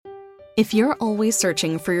If you're always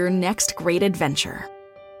searching for your next great adventure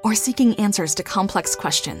or seeking answers to complex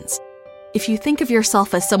questions, if you think of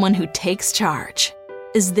yourself as someone who takes charge,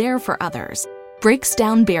 is there for others, breaks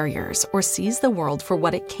down barriers, or sees the world for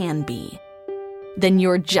what it can be, then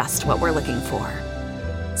you're just what we're looking for.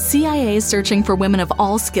 CIA is searching for women of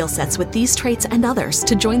all skill sets with these traits and others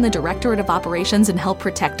to join the Directorate of Operations and help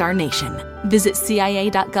protect our nation. Visit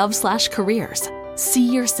cia.gov/careers.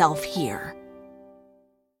 See yourself here.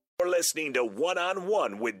 You're listening to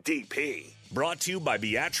One-on-One with DP, brought to you by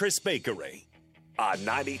Beatrice Bakery on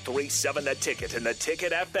 93.7 The Ticket and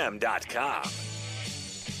theticketfm.com.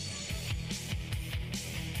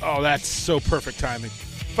 Oh, that's so perfect timing.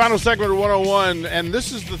 Final segment of 101, and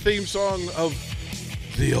this is the theme song of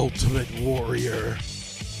The Ultimate Warrior,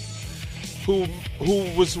 who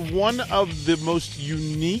was one of the most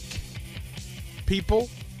unique people.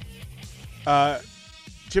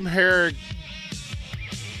 Jim Herrick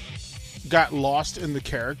got lost in the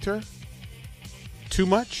character too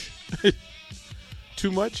much,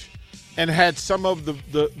 and had some of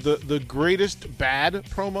the greatest bad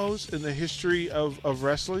promos in the history of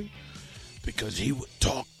wrestling, because he would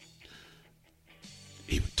talk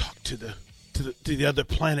to the other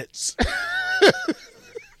planets,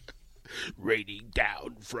 raining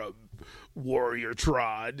down from Warrior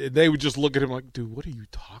Tron, and they would just look at him like, dude, what are you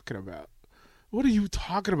talking about? What are you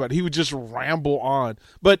talking about? He would just ramble on,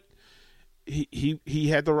 but he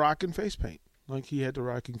had the rocking face paint. Like, he had the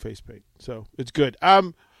rocking face paint. So it's good.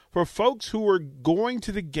 For folks who are going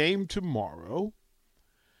to the game tomorrow,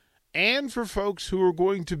 and for folks who are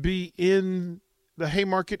going to be in the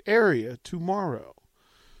Haymarket area tomorrow,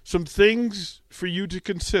 some things for you to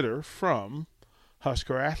consider from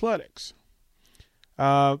Husker Athletics.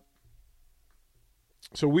 So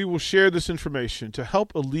we will share this information to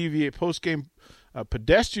help alleviate post-game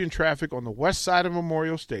pedestrian traffic on the west side of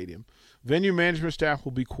Memorial Stadium. Venue management staff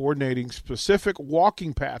will be coordinating specific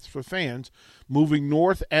walking paths for fans moving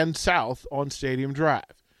north and south on Stadium Drive.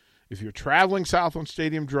 If you're traveling south on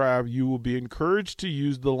Stadium Drive, you will be encouraged to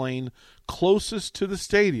use the lane closest to the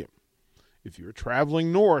stadium. If you're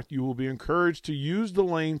traveling north, you will be encouraged to use the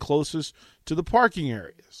lane closest to the parking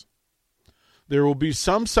areas. There will be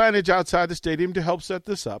some signage outside the stadium to help set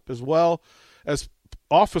this up, as well as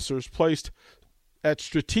officers placed at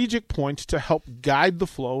strategic points to help guide the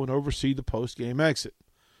flow and oversee the post-game exit.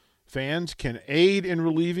 Fans can aid in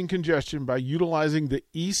relieving congestion by utilizing the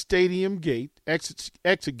East Stadium gate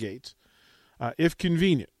exit gates, if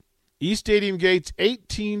convenient. East Stadium gates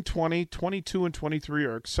 18, 20, 22, and 23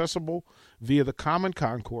 are accessible via the common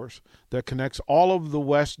concourse that connects all of the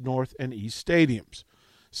west, north, and east stadiums.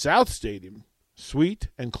 South Stadium, suite,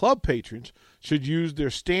 and club patrons should use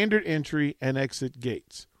their standard entry and exit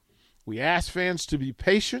gates. We ask fans to be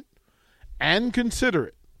patient and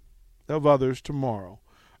considerate of others tomorrow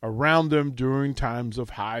around them during times of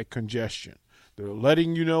high congestion. They're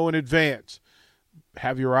letting you know in advance.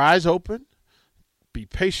 Have your eyes open, be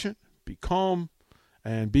patient, be calm,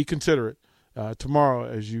 and be considerate tomorrow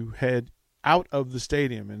as you head out of the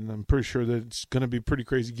stadium. And I'm pretty sure that it's going to be pretty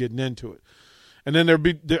crazy getting into it. And then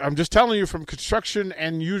I'm just telling you, from construction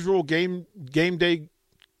and usual game day,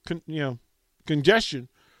 congestion,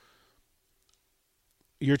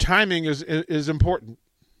 your timing is important.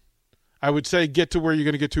 I would say get to where you're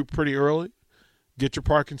going to get to pretty early. Get your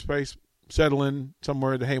parking space, settle in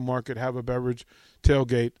somewhere at the Haymarket, have a beverage,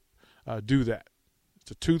 tailgate, do that.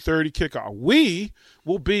 It's a 2:30 kickoff. We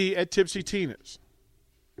will be at Tipsy Tina's.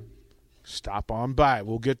 Stop on by.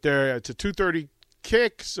 We'll get there. It's a 2:30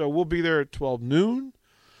 kick, so we'll be there at 12 noon.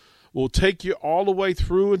 We'll take you all the way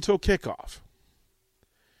through until kickoff.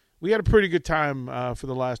 We had a pretty good time for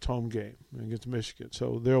the last home game against Michigan,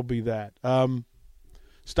 so there'll be that.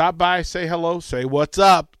 Stop by, say hello, say what's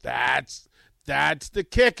up. That's the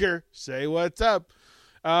kicker. Say what's up.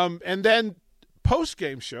 And then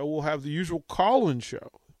post-game show, we'll have the usual call-in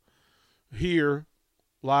show here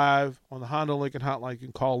live on the Honda Lincoln Hotline. You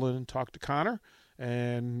can call in and talk to Connor,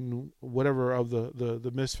 and whatever of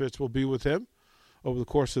the misfits will be with him over the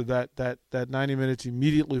course of that 90 minutes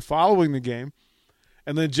immediately following the game.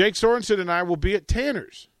 And then Jake Sorensen and I will be at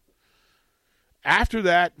Tanner's. After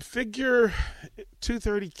that, figure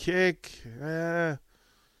 2:30 kick,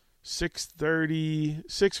 6:30,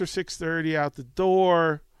 6 or 6:30 out the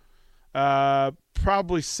door.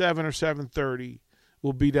 Probably 7 or 7:30.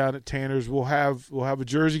 We'll be down at Tanner's. We'll have a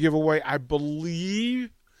jersey giveaway. I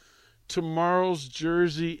believe tomorrow's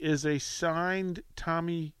jersey is a signed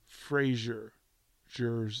Tommy Frazier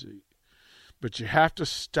jersey, but you have to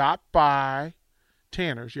stop by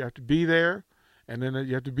Tanner's. You have to be there and then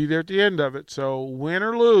you have to be there at the end of it. So win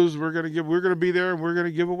or lose, we're gonna be there, and we're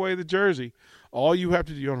gonna give away the jersey. All you have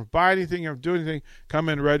to do, you don't have to buy anything, you don't have to do anything. Come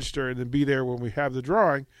in, register, and then be there when we have the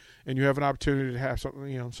drawing, and you have an opportunity to have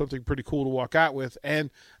something, something pretty cool to walk out with. And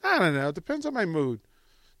I don't know, it depends on my mood.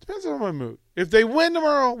 If they win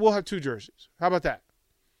tomorrow, we'll have 2 jerseys. How about that?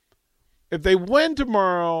 If they win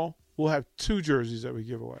tomorrow, we'll have 2 jerseys that we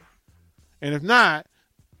give away. And if not,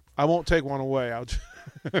 I won't take one away.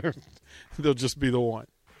 They'll just be the one.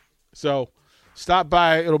 So stop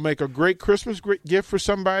by. It'll make a great Christmas gift for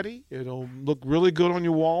somebody. It'll look really good on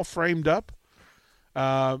your wall, framed up.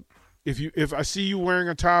 If I see you wearing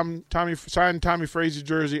a signed Tommy Frazier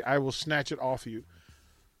jersey, I will snatch it off you.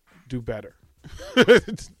 Do better.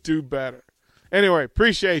 Do better. Anyway,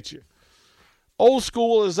 appreciate you. Old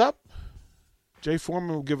School is up. Jay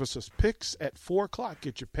Foreman will give us his picks at 4 o'clock.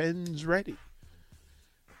 Get your pens ready.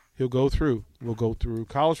 We'll go through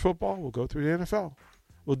college football. We'll go through the NFL.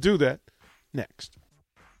 We'll do that next.